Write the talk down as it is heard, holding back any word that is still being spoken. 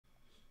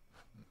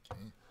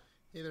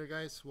Hey there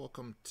guys,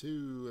 welcome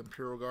to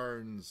Imperial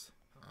Gardens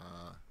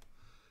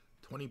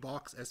 20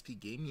 box SP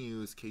Game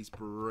News case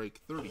break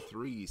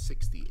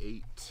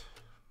 3368.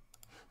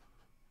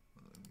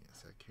 Let me a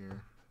sec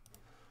here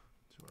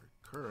to our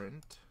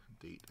current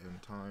date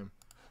and time.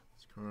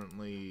 It's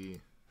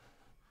currently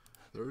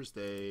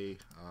Thursday,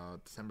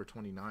 December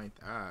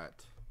 29th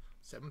at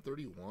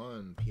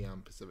 7:31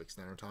 p.m. Pacific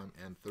Standard Time,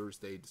 and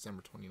Thursday,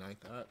 December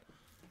 29th at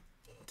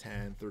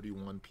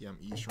 10:31 p.m.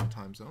 Eastern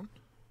Time Zone.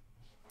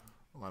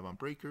 Live on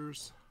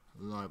Breakers,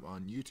 live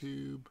on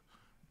YouTube,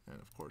 and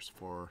of course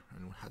for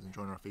anyone who hasn't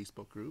joined our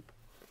Facebook group,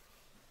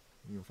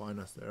 you can find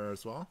us there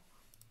as well.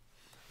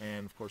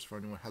 And of course for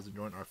anyone who hasn't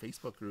joined our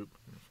Facebook group,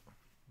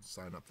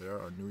 sign up there.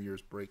 Our New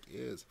Year's break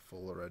is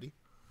full already.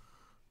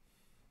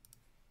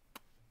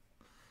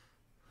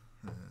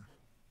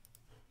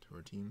 To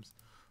our teams.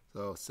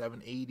 So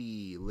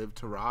 780 Live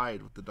to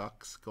Ride with the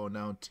Ducks going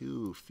down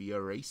to FIA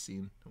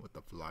Racing with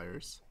the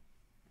Flyers.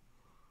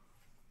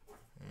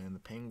 And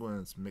the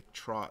Penguins, Mick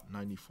Trot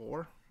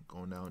 94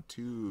 going down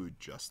to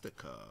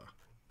Justica.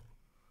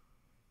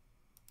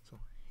 So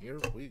here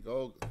we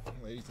go,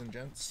 ladies and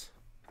gents.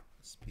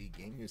 SP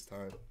Game News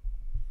time.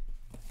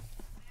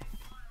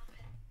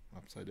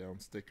 Upside down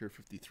sticker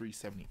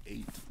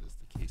 5378 is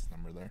the case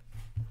number there.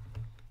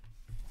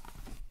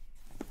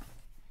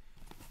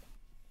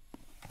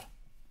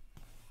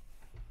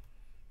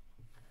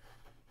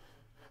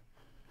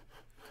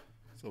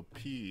 So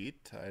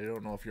Pete, I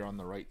don't know if you're on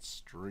the right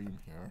stream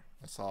here.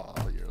 I saw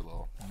your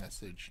little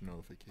message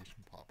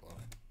notification pop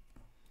up.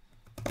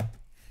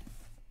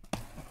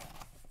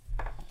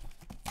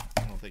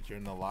 I don't think you're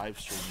in the live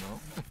stream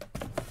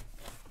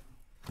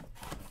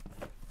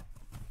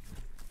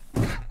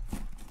though.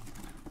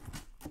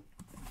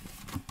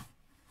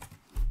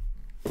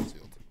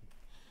 Sealed.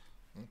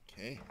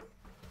 Okay.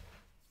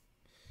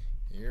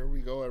 Here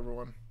we go,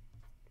 everyone.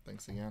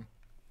 Thanks again.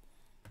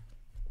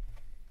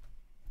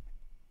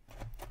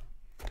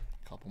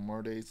 Couple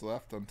more days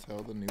left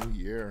until the new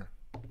year.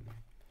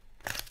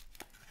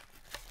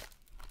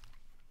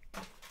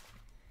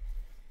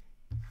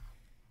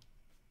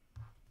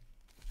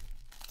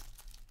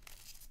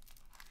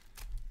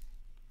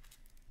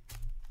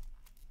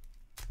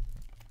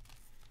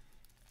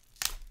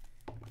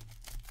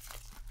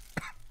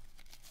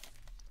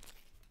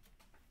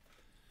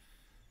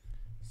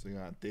 So we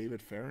got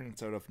David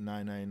Ference out of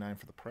 999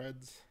 for the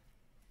Preds.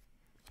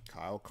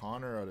 Kyle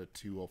Connor out of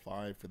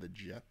 205 for the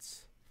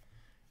Jets.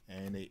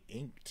 And a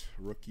inked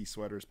rookie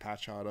sweaters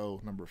patch auto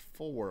number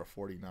 4 of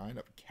 49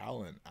 of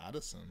Callan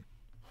Addison.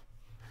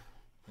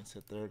 Let's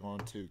hit there, going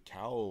to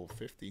Cal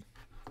 50.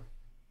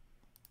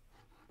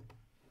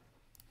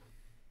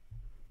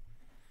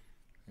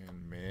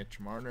 And Mitch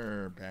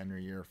Marner banner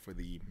year for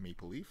the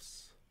Maple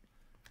Leafs.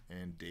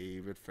 And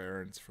David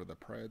Ference for the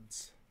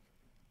Preds.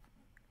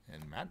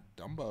 And Matt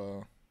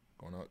Dumba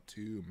going out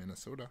to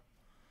Minnesota.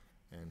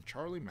 And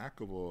Charlie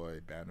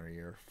McAvoy banner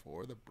year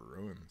for the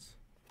Bruins.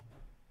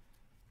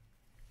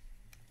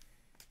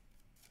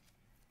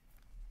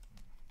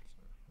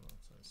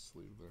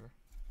 Sleeve there.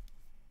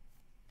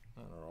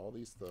 Are all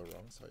these the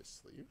wrong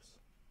size sleeves?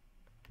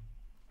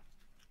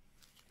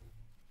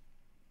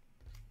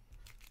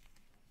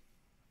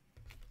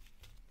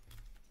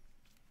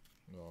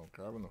 No, I'm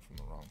grabbing them from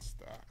the wrong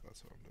stack.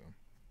 That's what I'm doing.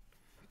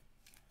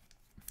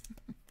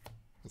 I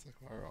was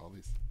like, why are all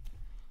these?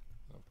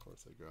 And of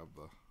course, I grabbed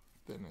the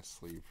thinnest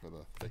sleeve for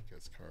the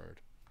thickest card.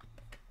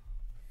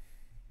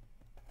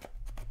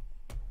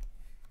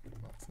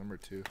 That's number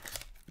 2.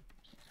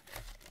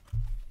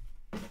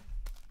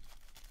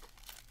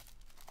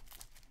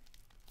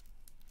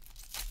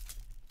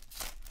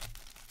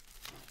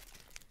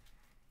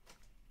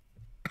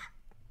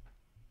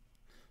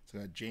 So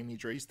got Jamie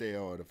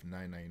Drysdale out of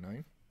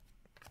 999,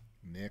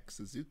 Nick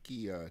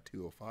Suzuki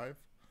 205,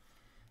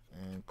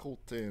 and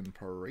Colton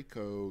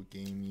Parayko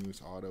game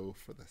use auto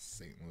for the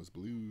St. Louis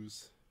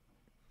Blues.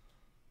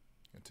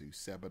 And to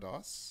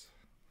Sebados,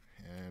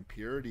 and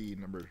Purity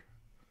number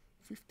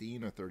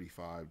 15 of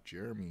 35,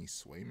 Jeremy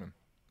Swayman,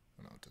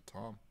 and out to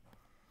Tom.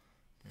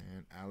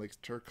 And Alex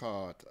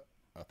Turcotte,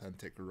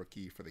 authentic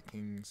rookie for the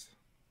Kings.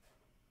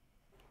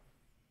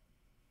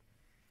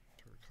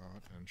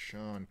 And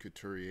Sean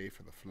Couturier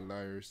for the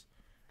Flyers,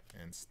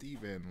 and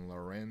Steven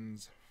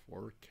Lorenz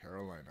for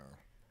Carolina.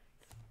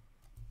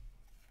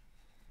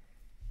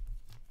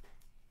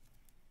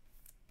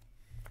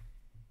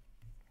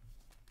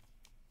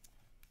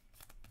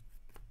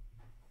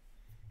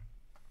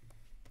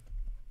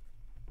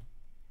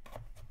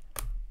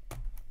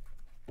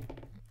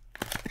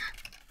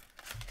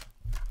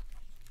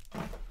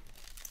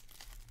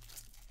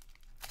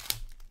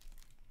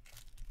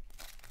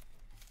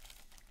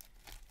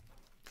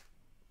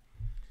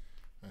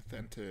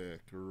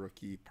 Authentic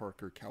rookie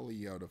Parker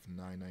Kelly out of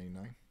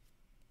 999.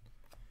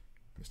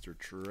 Mr.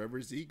 Trevor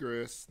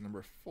Zegras,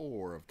 number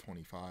 4 of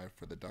 25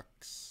 for the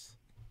Ducks.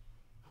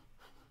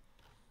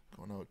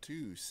 Going out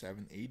to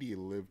 780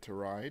 Live to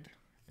Ride.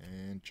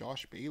 And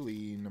Josh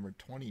Bailey, number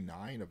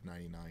 29 of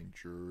 99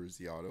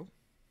 jersey auto.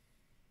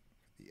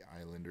 The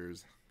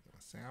Islanders,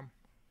 Sam.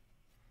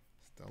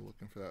 Still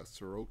looking for that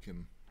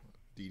Sorokin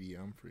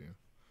DDM for you.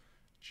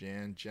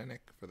 Jan Jenik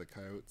for the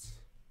Coyotes.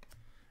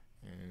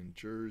 And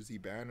jersey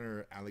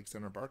banner,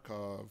 Alexander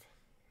Barkov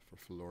for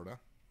Florida.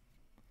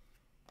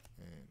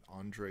 And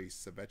Andrei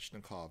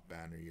Svechnikov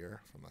banner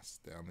year from the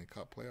Stanley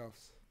Cup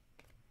playoffs.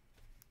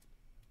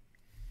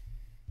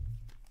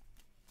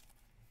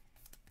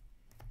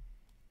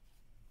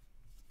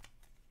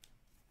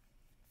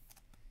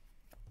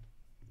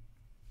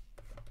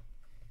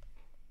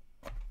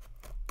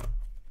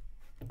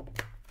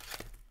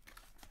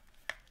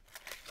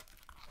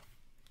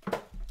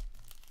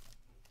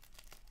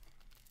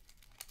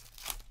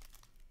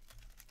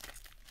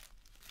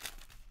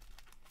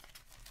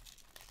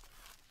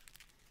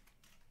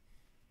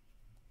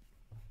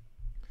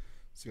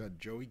 So you got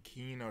Joey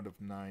Keane out of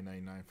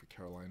 999 for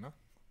Carolina.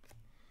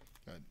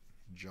 Got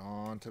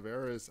John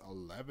Tavares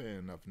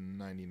 11 of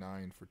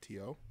 99 for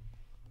TO.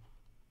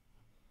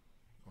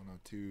 Going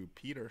out to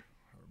Peter,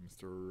 or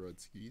Mr.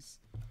 Rudskis.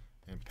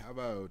 And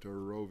Pavel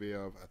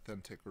Dorovev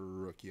Authentic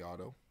Rookie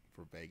Auto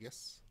for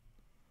Vegas.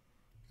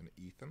 And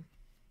Ethan.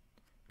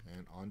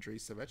 And Andrei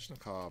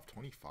Svechnikov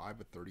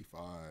 25 of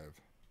 35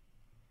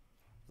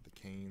 for the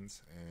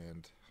Canes.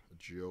 And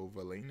Joe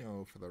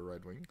Veleno for the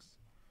Red Wings.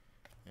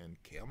 And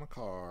Cale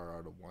Makar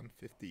out of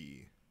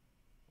 150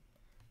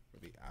 for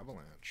the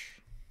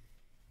Avalanche.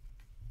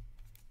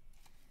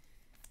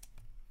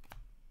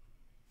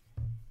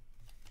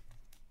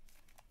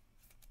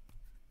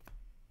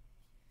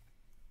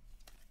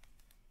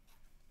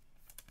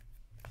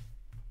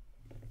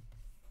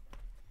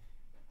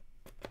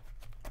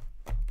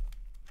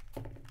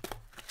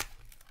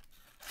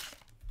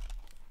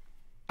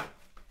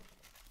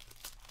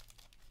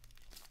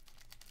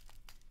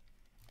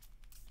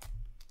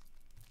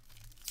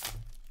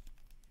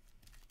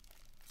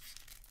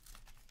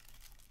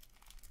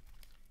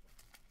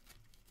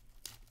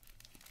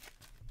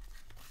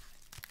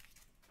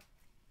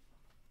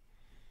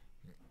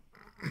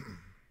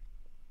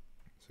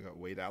 So we got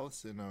Wade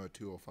Allison out of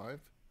 205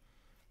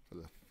 for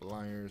the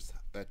Flyers.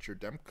 Thatcher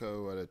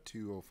Demko out of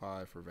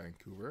 205 for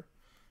Vancouver.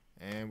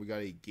 And we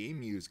got a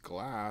game used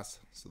glass.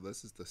 So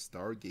this is the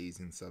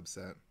Stargazing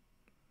subset.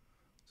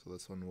 So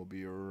this one will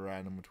be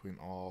random between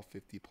all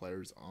 50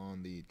 players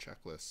on the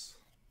checklist.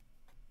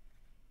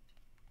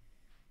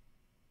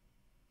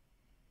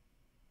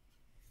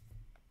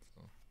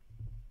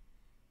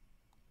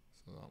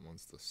 So that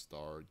one's the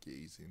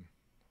Stargazing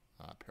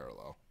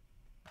parallel.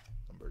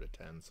 Number to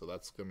 10. So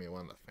that's going to be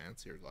one of the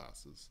fancier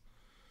glasses.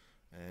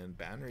 And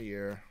banner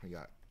year, we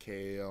got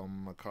Cale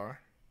Makar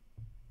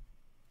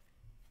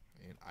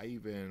and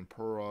Ivan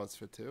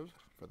Porosvitov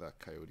for the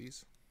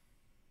Coyotes.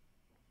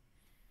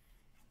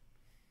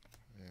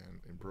 And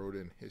in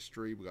Broden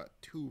history, we got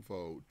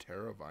Tuvo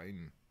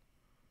Teravainen.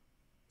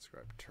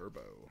 Describe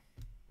Turbo.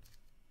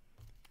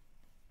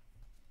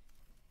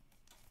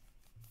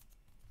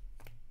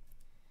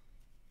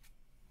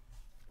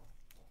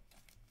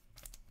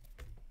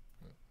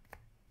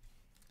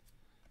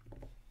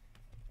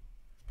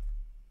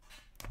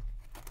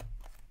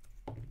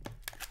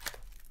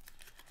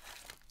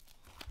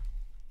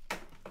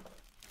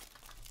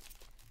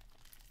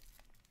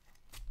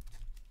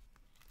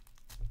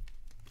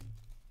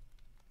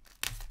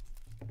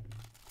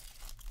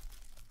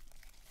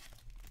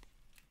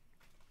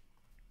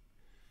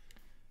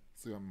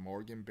 So we got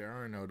Morgan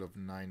Barron out of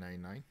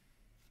 999.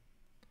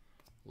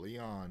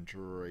 Leon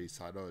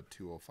Draisaitl at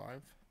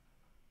 205.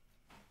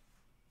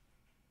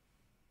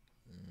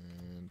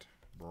 And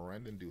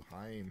Brendan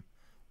Duheim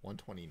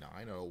 129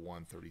 out of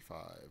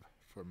 135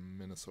 from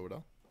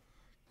Minnesota.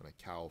 And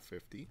a Cal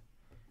 50.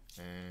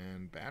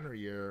 And banner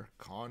year,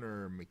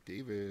 Connor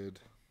McDavid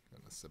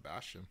and a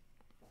Sebastian.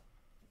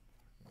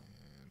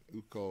 And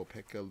Ukko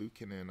Pekka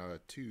Luukkonen out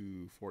of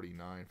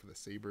 249 for the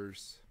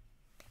Sabres.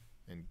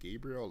 And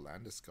Gabriel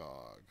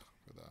Landeskog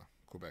for the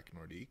Quebec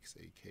Nordiques,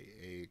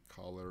 a.k.a.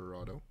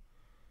 Colorado.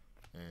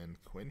 And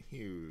Quinn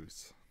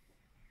Hughes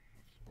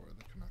for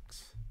the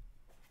Canucks.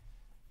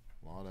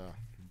 A lot of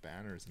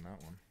banners in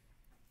that one.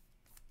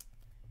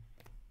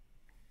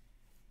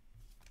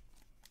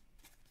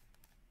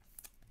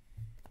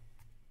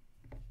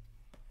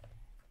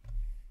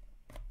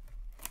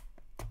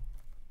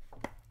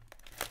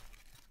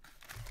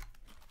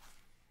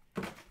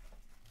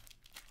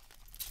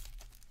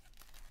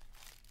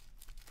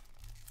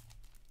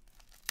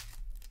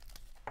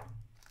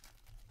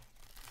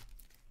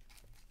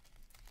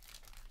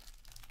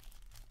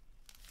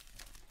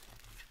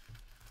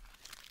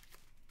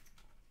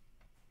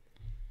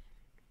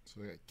 So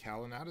we got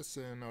Callan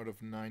Addison out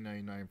of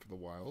 999 for the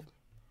Wild.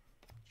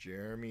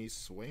 Jeremy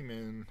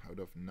Swayman out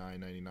of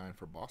 999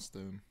 for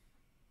Boston.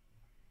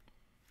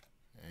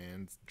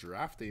 And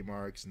draft day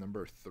marks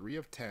number 3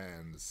 of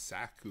 10,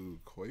 Saku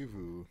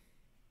Koivu.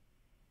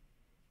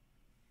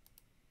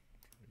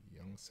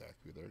 Young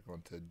Saku there,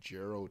 going to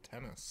Gero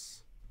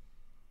Tennis.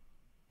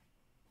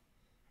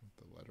 With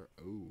the letter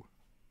O.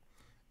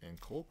 And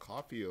Cole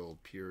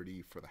Caulfield,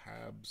 Purity for the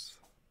Habs.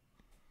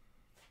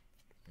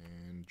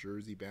 And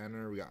jersey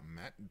banner, we got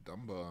Matt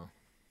Dumba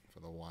for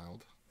the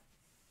Wild.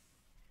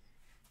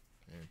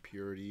 And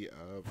purity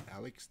of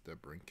Alex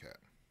DeBrincat.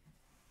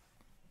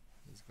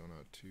 He's going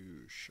out to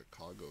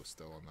Chicago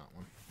still on that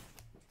one.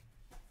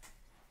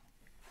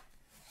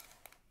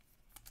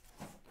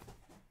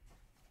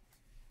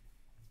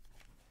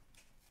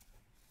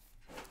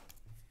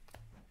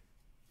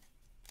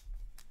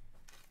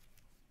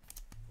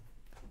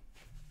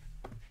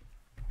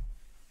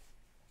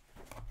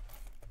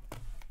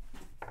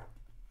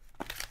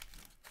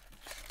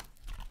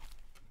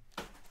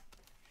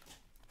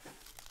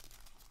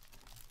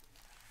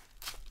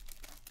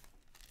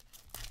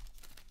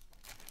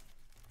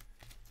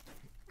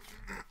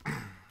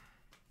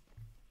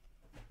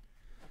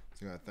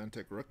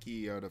 Authentic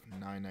rookie out of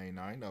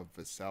 999 of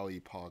Vasily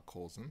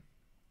Podkolzin.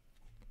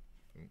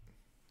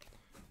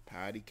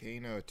 Patty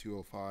Kane out of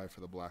 205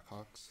 for the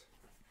Blackhawks.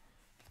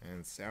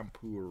 And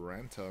Sampu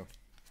Ranta,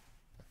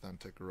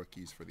 authentic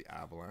rookies for the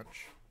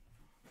Avalanche.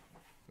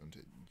 Going to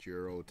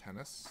Giro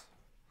Tennis.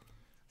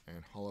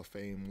 And Hall of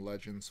Fame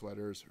legend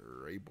sweaters,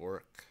 Ray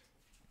Bourque.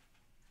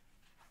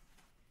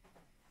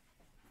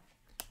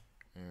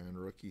 And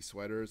rookie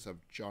sweaters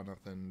of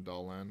Jonathan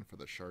Dolan for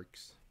the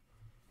Sharks.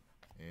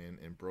 And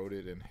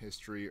embroidered in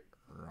history,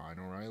 Ryan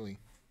O'Reilly.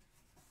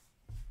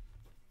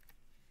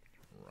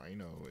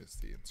 Rhino is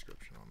the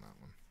inscription on that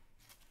one.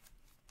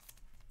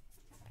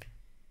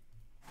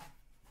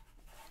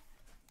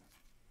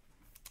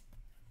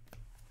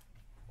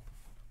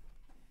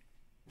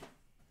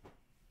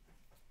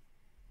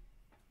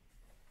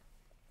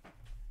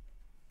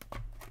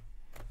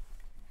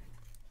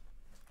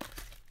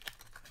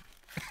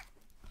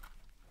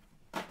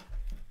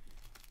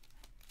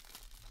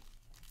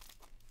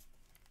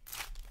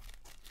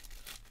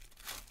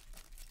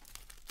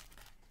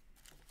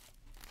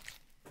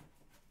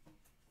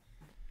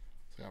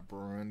 Got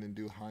Brandon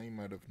Duheim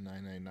out of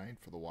 999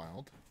 for the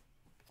Wild.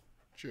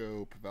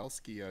 Joe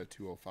Pavelski out of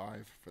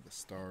 205 for the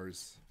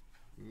Stars.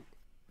 Ooh.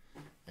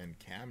 And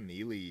Cam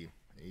Neely,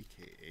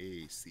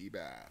 a.k.a.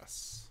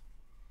 Seabass.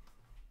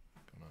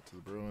 Going out to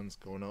the Bruins.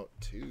 Going out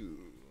to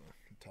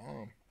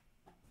Tom.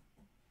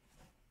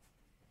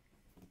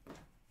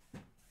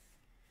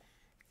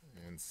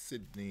 And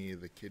Sidney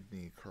the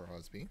Kidney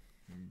Crosby.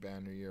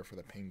 Banner year for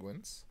the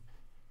Penguins.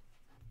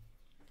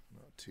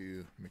 Going out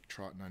to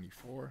McTrot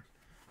 94.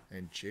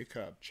 And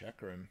Jacob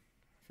Chekrin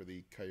for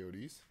the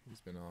Coyotes.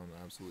 He's been on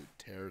an absolute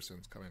tear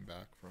since coming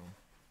back from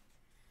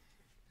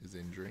his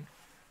injury.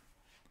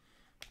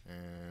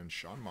 And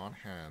Sean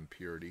Monahan,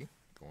 purity,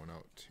 going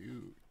out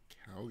to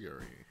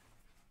Calgary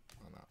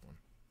on that one.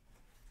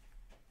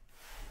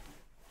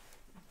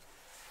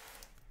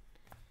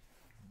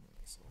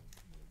 So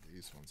move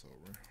these ones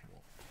over.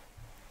 Well,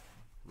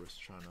 Risk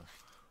trying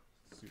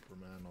to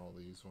Superman all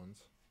these ones.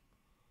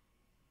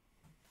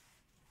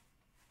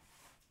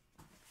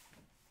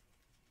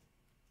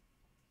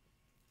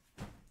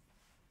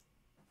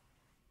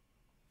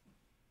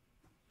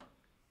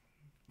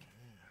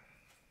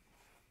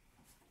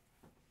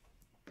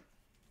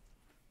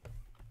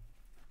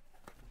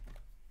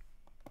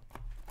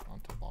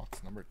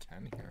 Box number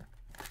 10 here.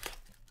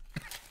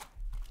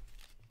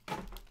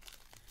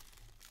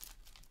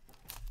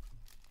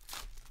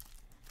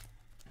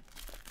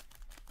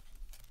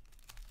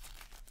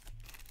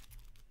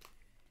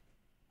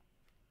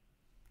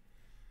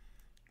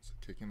 So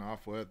kicking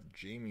off with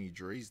Jamie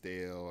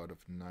Drysdale out of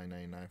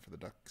 999 for the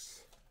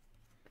Ducks.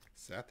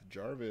 Seth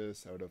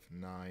Jarvis out of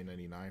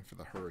 999 for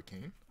the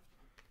Hurricane.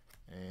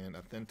 And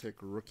authentic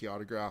rookie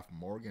autograph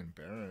Morgan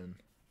Barron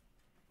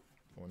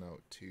going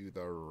out to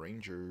the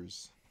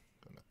Rangers.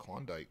 Going to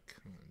Klondike,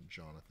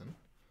 Jonathan.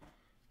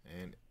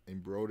 And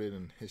embroidered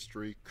in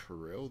history,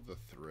 Kirill the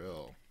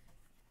Thrill.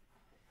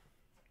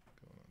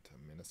 Going on to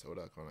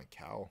Minnesota, going to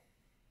Cal.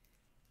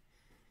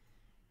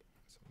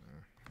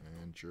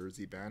 And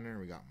jersey banner,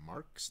 we got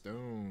Mark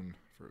Stone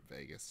for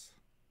Vegas.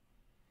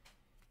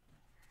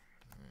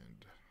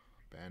 And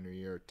banner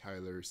year,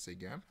 Tyler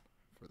Seguin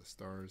for the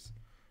Stars.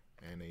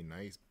 And a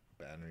nice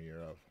banner year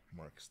of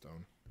Mark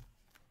Stone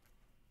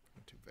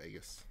to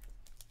Vegas.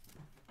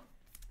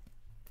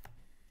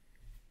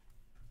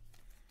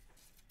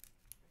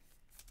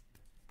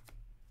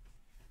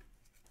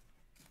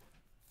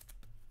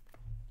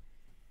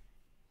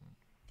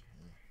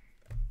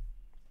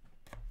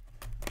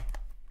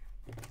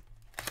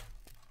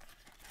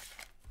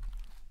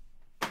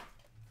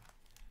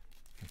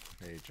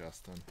 Hey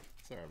Justin,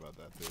 sorry about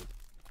that, dude.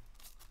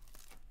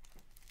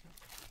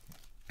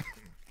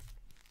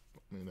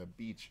 I'm gonna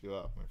beat you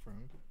up, my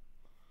friend.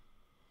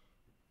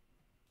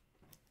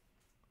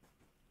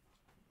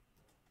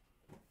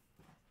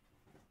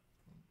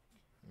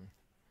 Okay.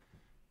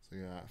 So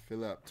yeah,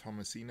 Philip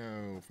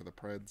Tomasino for the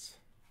Preds.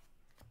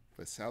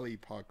 Vasily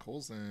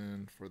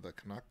Podkolzin for the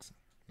Canucks.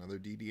 Another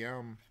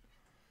DDM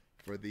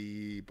for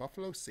the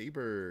Buffalo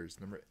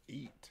Sabres. Number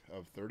 8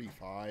 of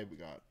 35. We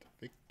got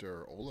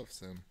Victor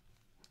Olofsson.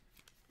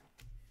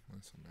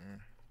 Nice one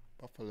there.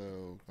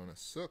 Buffalo going to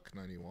Sook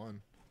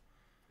 91.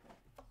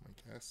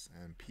 I guess.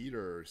 And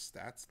Peter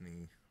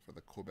Stastny for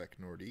the Quebec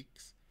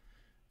Nordiques,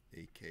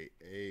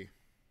 aka,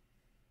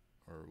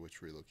 or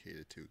which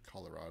relocated to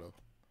Colorado.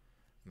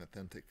 And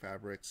Authentic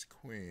Fabrics,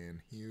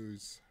 Quinn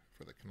Hughes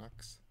for the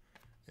Canucks.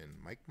 And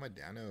Mike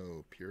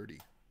Modano, Purity.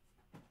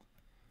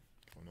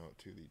 Going out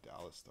to the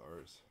Dallas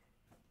Stars.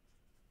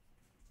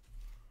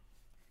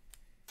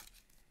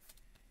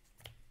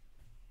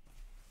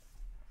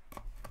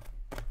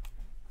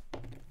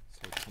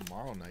 So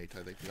tomorrow night,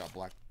 I think we got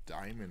Black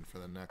Diamond for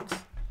the next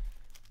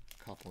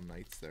couple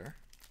nights there.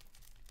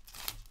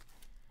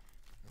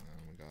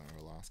 And we got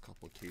our last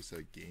couple of case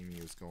of game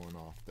use going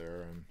off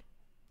there, and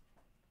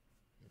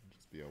it'll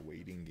just be a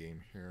waiting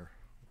game here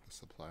with the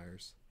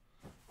suppliers.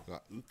 We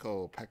got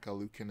Ukko Pekka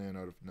Luukkonen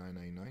out of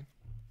 999.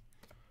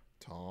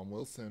 Tom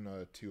Wilson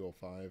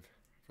 205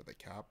 for the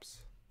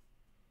Caps.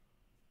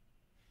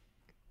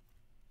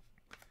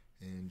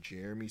 And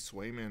Jeremy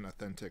Swayman,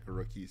 Authentic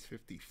Rookies,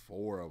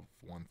 54 of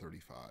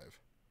 135.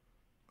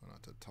 Going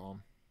out to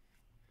Tom.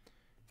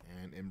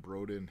 And in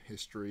Broden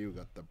history, we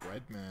got the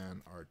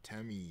Breadman,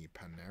 Artemi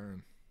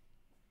Panarin.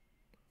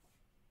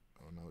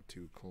 Going out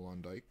to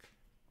Klondike.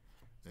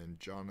 And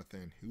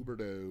Jonathan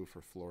Huberdeau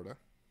for Florida.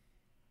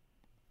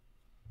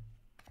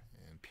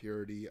 And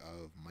Purity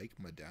of Mike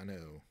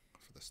Modano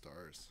for the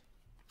Stars.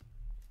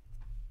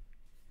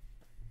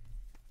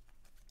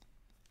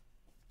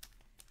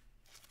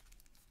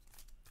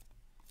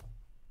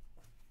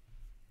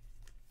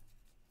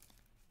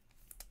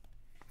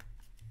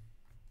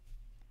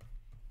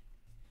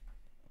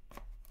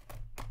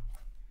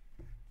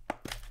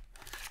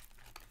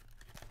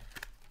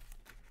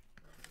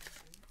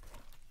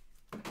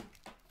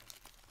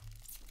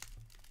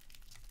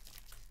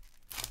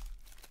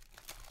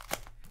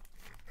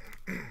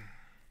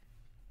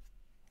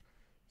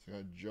 So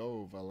we got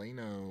Joe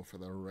Valeno for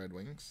the Red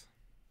Wings.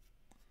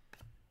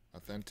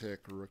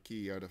 Authentic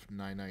Rookie out of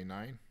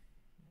 999.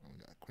 We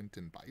got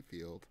Quinton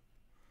Byfield.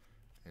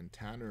 And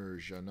Tanner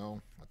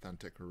Jeannot,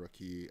 Authentic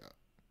Rookie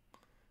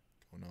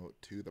going out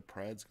to the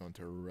Preds, going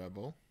to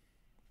Rebel.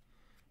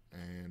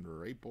 And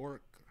Ray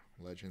Bork,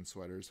 Legend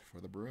Sweaters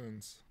for the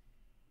Bruins.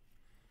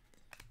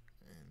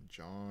 And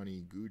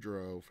Johnny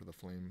Gaudreau for the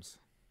Flames.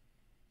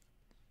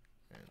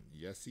 And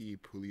Jesse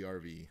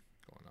Puljujärvi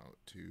going out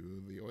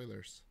to the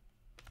Oilers.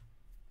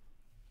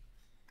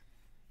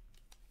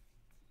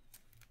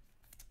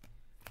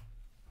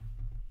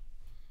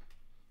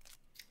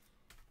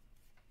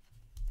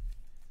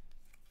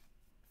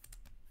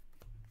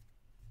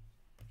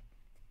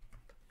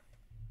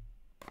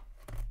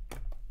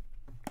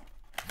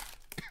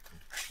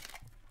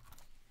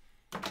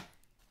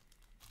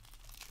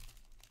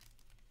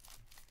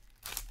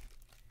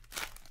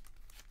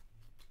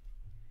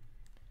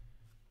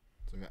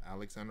 So we got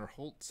Alexander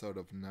Holtz out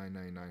of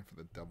 999 for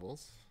the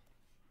Devils.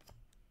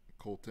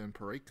 Colton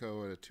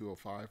Parayko at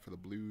 205 for the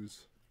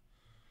Blues.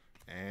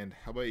 And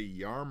how about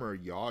Jaromir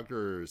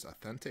Jagr's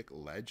Authentic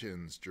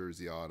Legends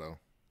jersey auto?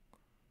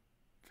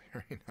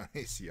 Very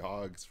nice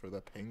Yogs for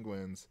the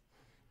Penguins.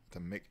 The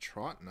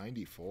McTrot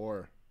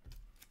 94.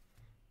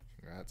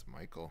 Congrats,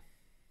 Michael.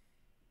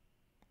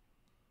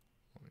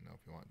 Let me know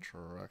if you want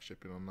truck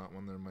shipping on that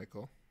one there,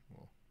 Michael.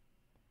 We'll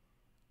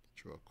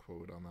get you a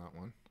quote on that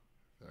one.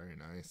 Very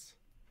nice.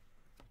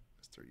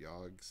 Mr.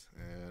 Yogs.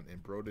 And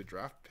embroidered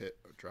draft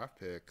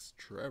picks,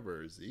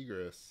 Trevor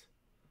Zegras.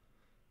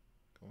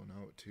 Going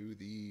out to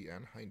the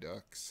Anaheim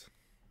Ducks.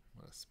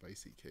 What a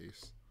spicy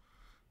case.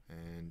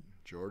 And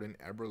Jordan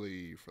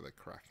Eberle for the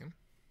Kraken.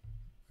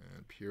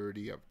 And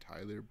Purity of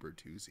Tyler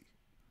Bertuzzi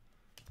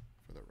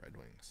for the Red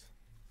Wings.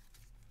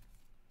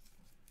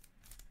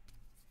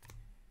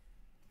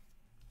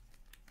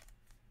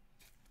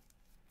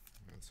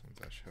 This one's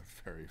actually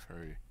a very,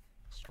 very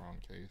strong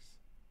case.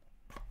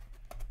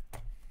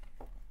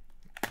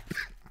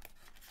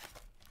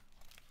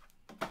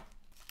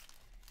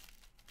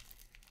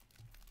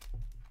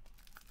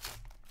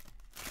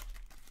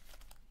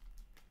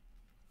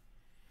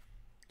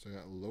 So I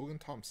got Logan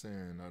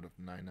Thompson out of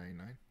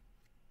 999.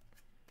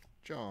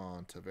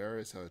 John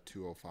Tavares out of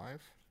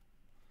 205.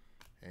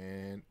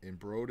 And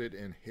embroidered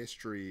in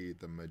history,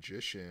 the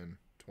Magician,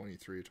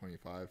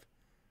 23-25.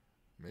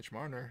 Mitch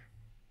Marner.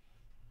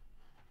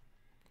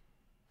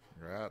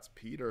 Congrats,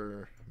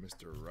 Peter,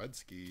 Mr.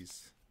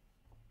 Rudskis.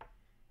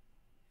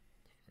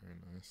 Very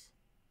nice.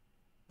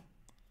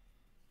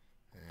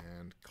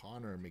 And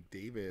Connor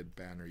McDavid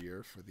banner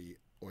year for the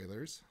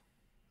Oilers.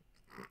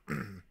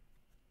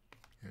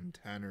 And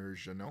Tanner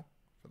Jeannot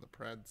for the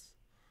Preds.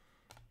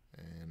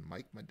 And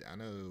Mike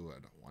Modano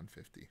at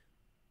 150.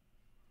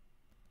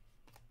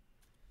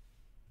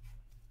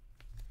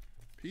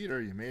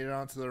 Peter, you made it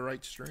onto the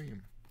right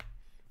stream.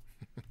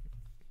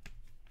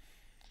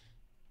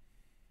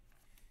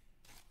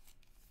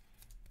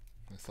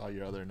 I saw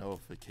your other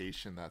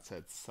notification that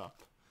said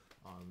sup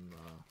on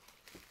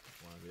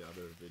one of the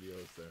other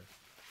videos there.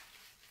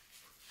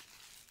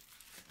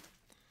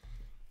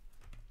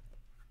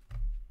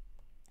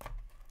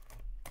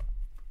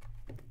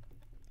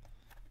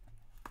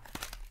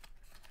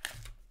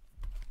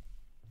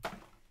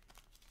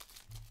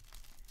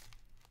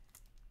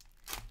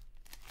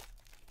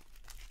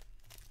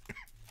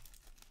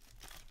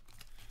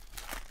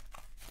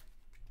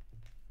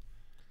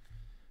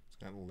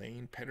 Got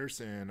Lane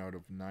Pedersen out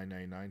of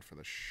 999 for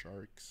the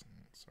Sharks.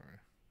 Sorry,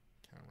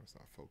 camera's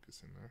not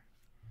focusing there.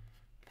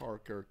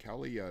 Parker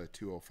Kelly out of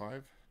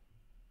 205.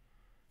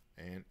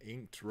 And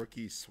inked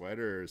rookie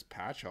sweaters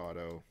patch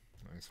auto.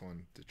 Nice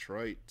one.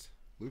 Detroit.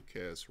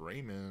 Lucas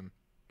Raymond.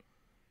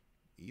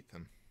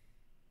 Ethan.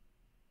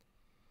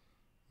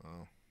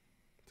 Oh,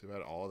 too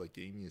bad all the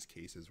game use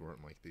cases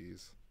weren't like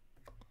these.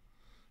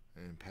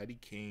 And Patty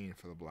Kane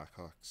for the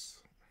Blackhawks.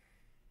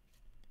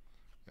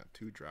 Got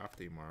 2 draft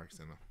day marks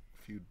and a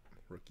few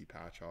rookie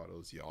patch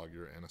autos,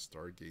 Yager and a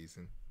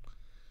Stargazing.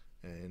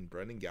 And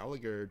Brendan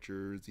Gallagher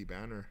jersey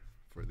banner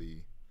for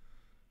the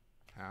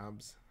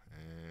Habs.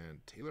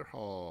 And Taylor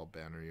Hall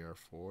banner year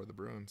for the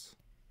Bruins.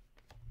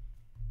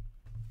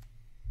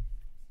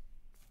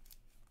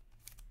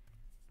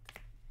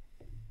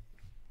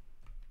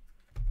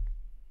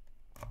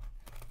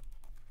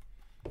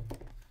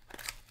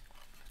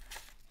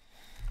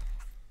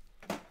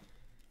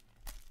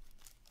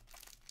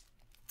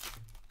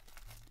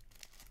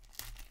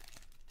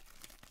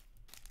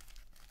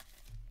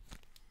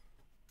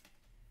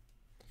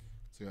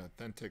 So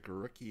authentic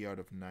rookie out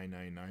of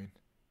 999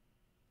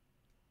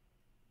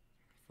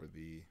 for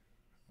the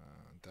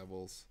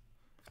Devils.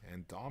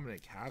 And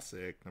Dominic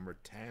Hasek, number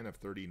 10 of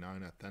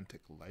 39,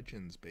 authentic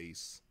Legends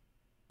base.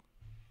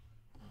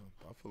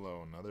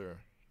 Buffalo, another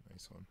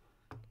nice one.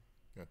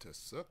 Got to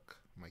Sook,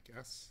 Mike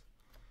S.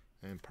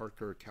 And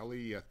Parker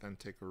Kelly,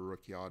 authentic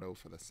rookie auto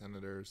for the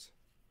Senators.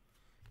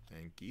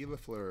 And Guy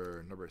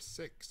Lafleur, number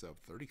 6 of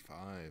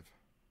 35.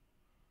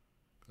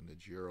 On the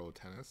Giro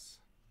Tennis.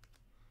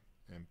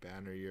 And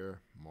banner year,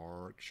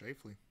 Mark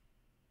Scheifele.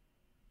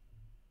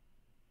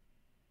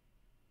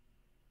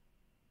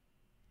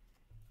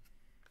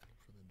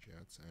 For the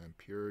Jets. And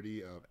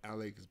purity of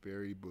Alex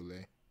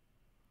Barry-Boulet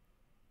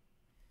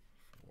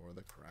for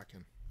the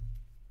Kraken.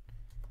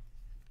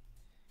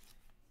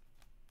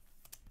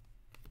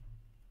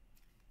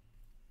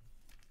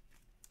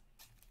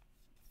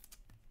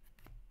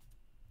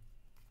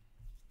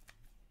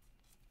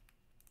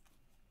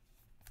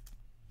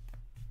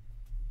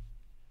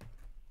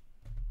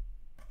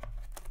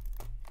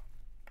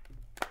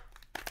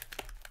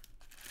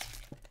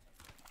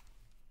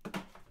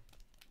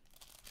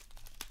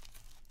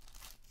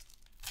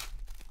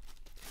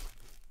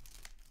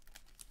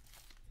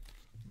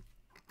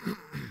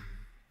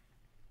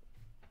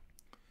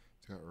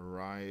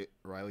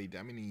 Riley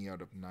Demini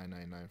out of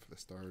 999 for the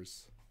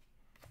Stars.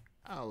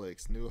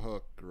 Alex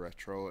Newhook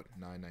retro at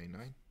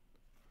 999.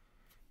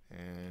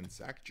 And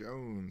Zach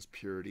Jones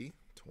purity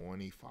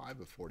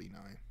 25 of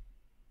 49.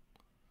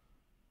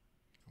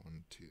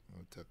 Going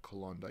to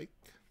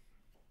Klondike.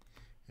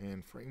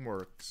 And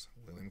Frameworks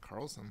William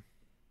Karlsson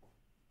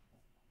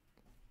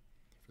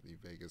for the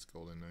Vegas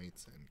Golden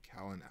Knights. And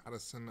Callan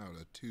Addison out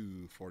of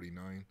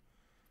 249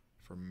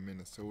 from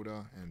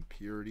Minnesota. And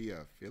purity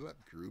of Philip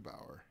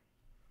Grubauer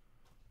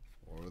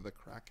for the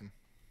Kraken.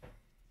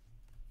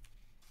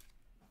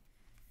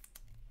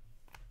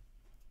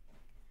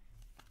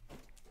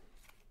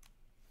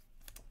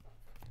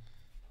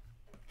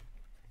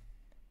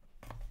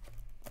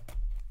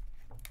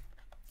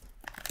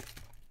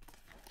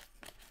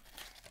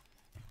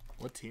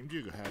 What team do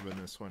you have in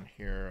this one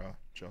here,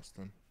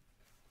 Justin?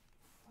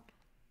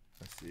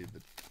 I see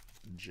the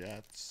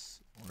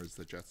Jets, or is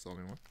the Jets the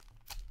only one?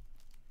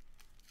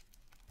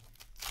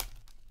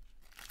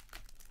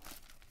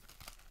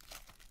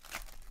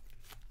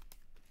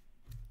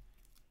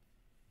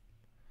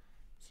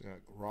 So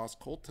Ross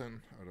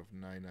Colton out of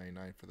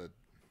 999 for the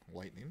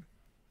Lightning.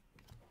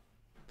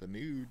 The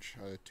Nuge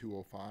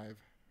 205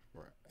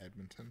 for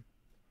Edmonton.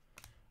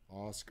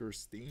 Oscar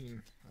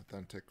Steen,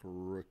 authentic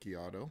rookie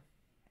auto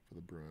for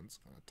the Bruins.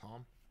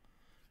 Tom.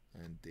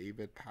 And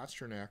David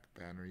Pastrnak,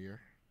 banner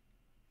year.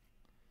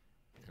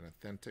 And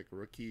authentic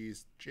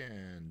rookies,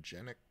 Jan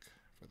Jenik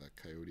for the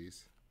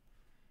Coyotes.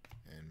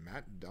 And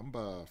Matt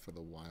Dumba for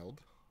the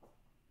Wild.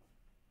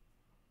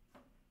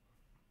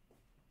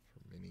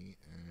 For Mini.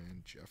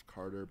 And Jeff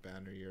Carter,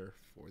 banner year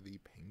for the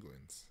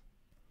Penguins.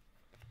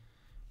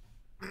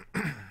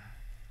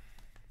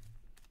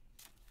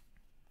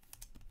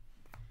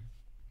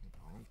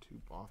 On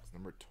to box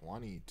number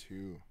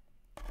 22.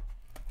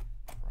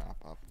 Wrap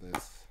up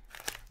this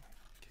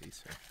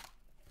case here.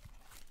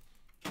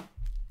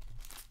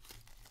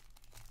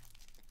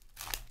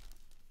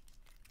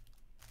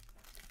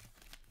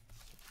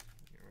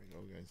 Here we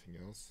go, guys.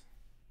 Anything else?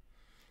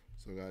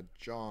 So we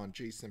got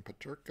Jason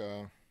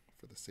Paterka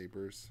for the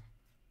Sabres.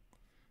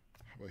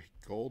 How about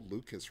gold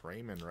Lucas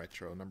Raymond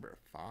retro, number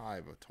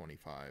 5 of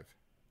 25.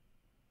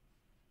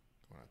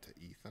 Going out to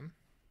Ethan.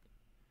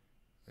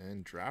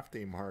 And draft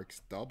day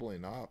marks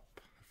doubling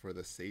up for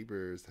the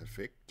Sabres.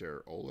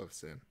 Victor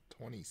Olofsson,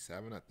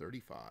 27 of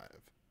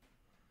 35.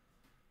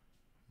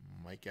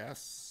 Mike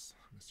S.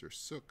 Mr.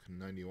 Sook,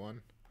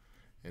 91.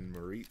 And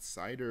Maurice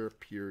Sider,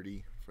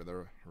 purity for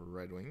the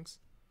Red Wings.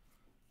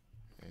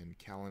 And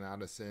Callan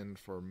Addison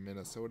for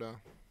Minnesota.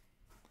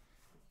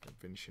 And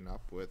finishing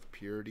up with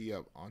purity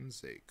of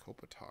Anze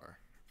Kopitar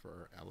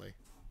for LA.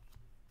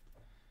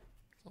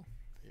 So,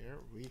 there there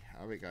we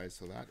have it, guys.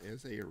 So that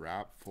is a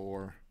wrap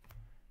for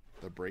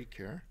the break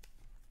here.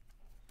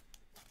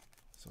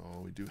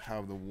 So we do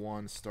have the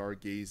one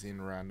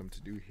stargazing random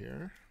to do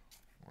here,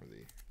 or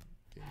the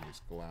game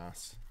use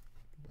glass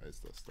as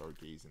the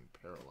stargazing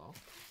parallel.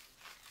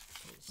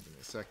 So just give me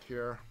a sec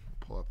here.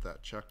 Pull up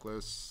that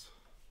checklist.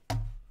 And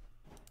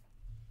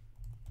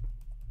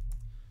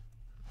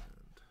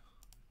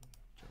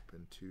jump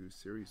into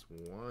series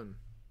 1.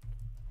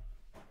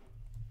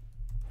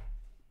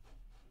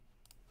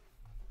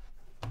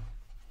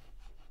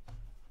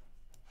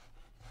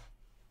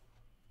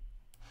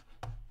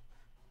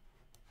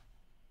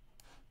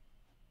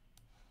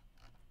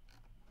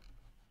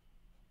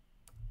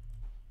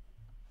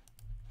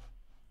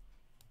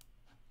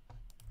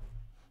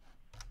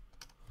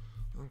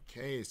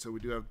 Okay, so we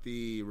do have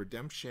the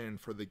redemption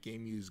for the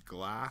game use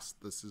glass.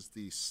 This is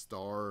the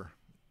star,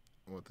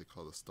 what they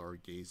call the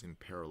stargazing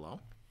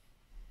parallel.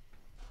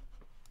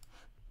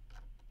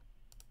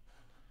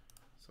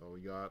 So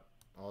we got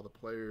all the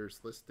players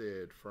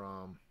listed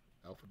from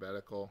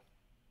alphabetical.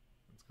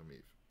 It's going to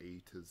be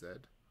A to Z.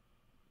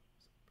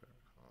 So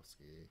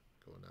Barakowski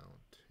go down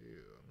to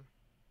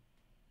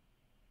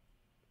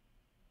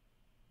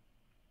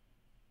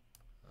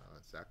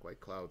Zach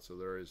Whitecloud. So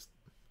there is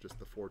just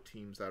the 4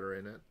 teams that are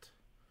in it,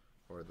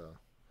 or the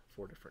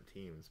 4 different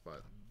teams,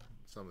 but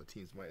some of the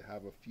teams might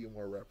have a few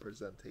more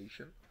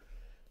representation.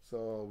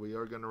 So we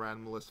are going to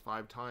random list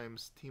 5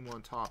 times. Team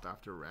on top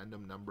after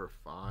random number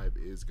 5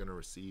 is going to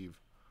receive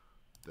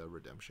the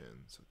redemption.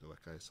 So good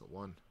luck, guys. So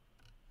 1,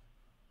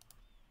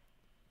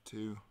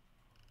 2,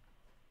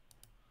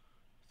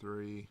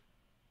 3,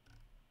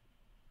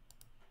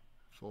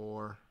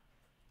 4,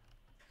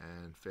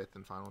 and 5th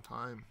and final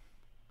time.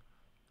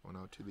 Going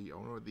out to the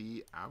owner of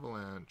the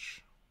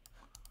Avalanche.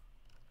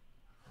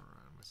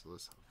 Alright, so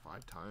this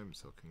 5 times,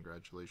 so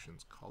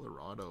congratulations,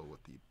 Colorado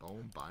with the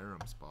Bone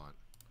Byram spot.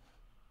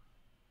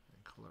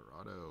 And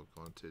Colorado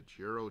going to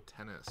Giro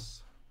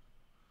Tennis.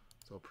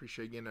 So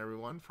appreciate again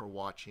everyone for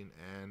watching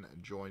and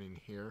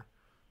joining here.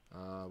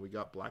 We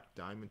got Black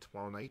Diamond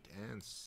tomorrow night and